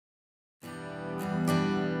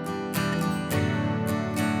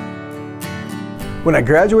When I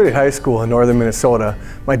graduated high school in northern Minnesota,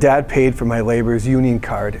 my dad paid for my labor's union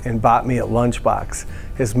card and bought me a lunchbox.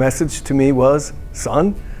 His message to me was,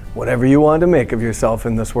 "Son, whatever you want to make of yourself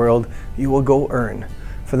in this world, you will go earn."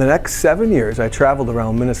 For the next 7 years, I traveled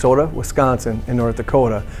around Minnesota, Wisconsin, and North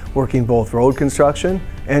Dakota, working both road construction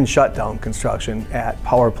and shutdown construction at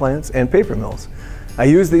power plants and paper mills. I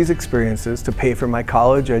used these experiences to pay for my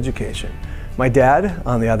college education. My dad,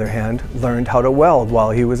 on the other hand, learned how to weld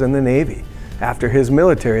while he was in the Navy. After his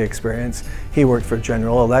military experience, he worked for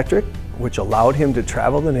General Electric, which allowed him to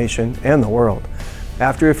travel the nation and the world.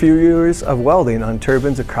 After a few years of welding on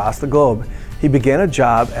turbines across the globe, he began a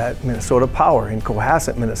job at Minnesota Power in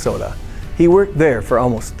Cohasset, Minnesota. He worked there for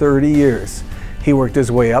almost 30 years. He worked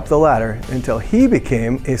his way up the ladder until he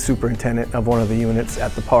became a superintendent of one of the units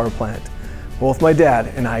at the power plant. Both my dad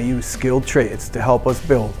and I use skilled trades to help us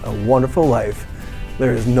build a wonderful life.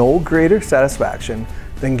 There is no greater satisfaction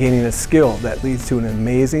than gaining a skill that leads to an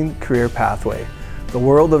amazing career pathway. The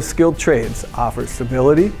world of skilled trades offers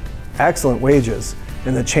stability, excellent wages,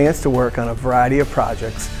 and the chance to work on a variety of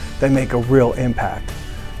projects that make a real impact.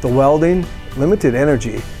 The welding, limited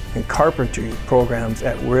energy, and carpentry programs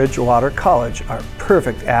at Ridgewater College are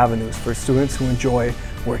perfect avenues for students who enjoy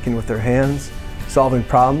working with their hands, solving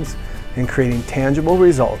problems, and creating tangible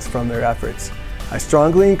results from their efforts. I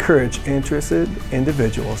strongly encourage interested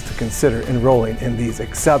individuals to consider enrolling in these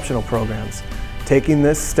exceptional programs. Taking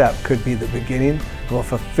this step could be the beginning of a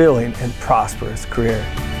fulfilling and prosperous career.